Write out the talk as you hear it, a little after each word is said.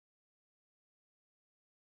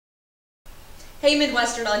Hey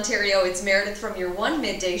Midwestern Ontario, it's Meredith from your One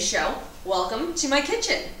Midday Show. Welcome to my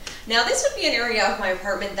kitchen. Now this would be an area of my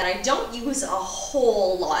apartment that I don't use a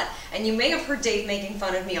whole lot, and you may have heard Dave making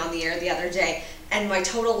fun of me on the air the other day and my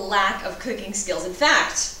total lack of cooking skills. In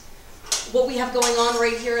fact, what we have going on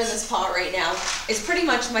right here in this pot right now is pretty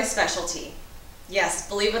much my specialty. Yes,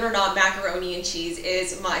 believe it or not, macaroni and cheese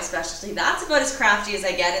is my specialty. That's about as crafty as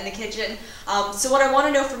I get in the kitchen. So what I want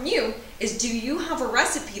to know from you is, do you have a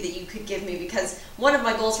recipe that you could give me? Because one of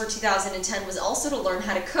my goals for 2010 was also to learn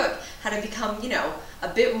how to cook, how to become,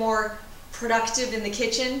 a bit more productive in the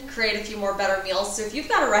kitchen, create a few more better meals. So if you've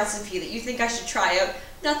got a recipe that you think I should try out,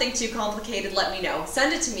 nothing too complicated, let me know.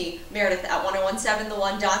 Send it to me, Meredith at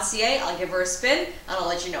 1017theone.ca. I'll give her a spin and I'll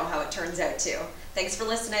let you know how it turns out too. Thanks for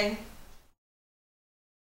listening.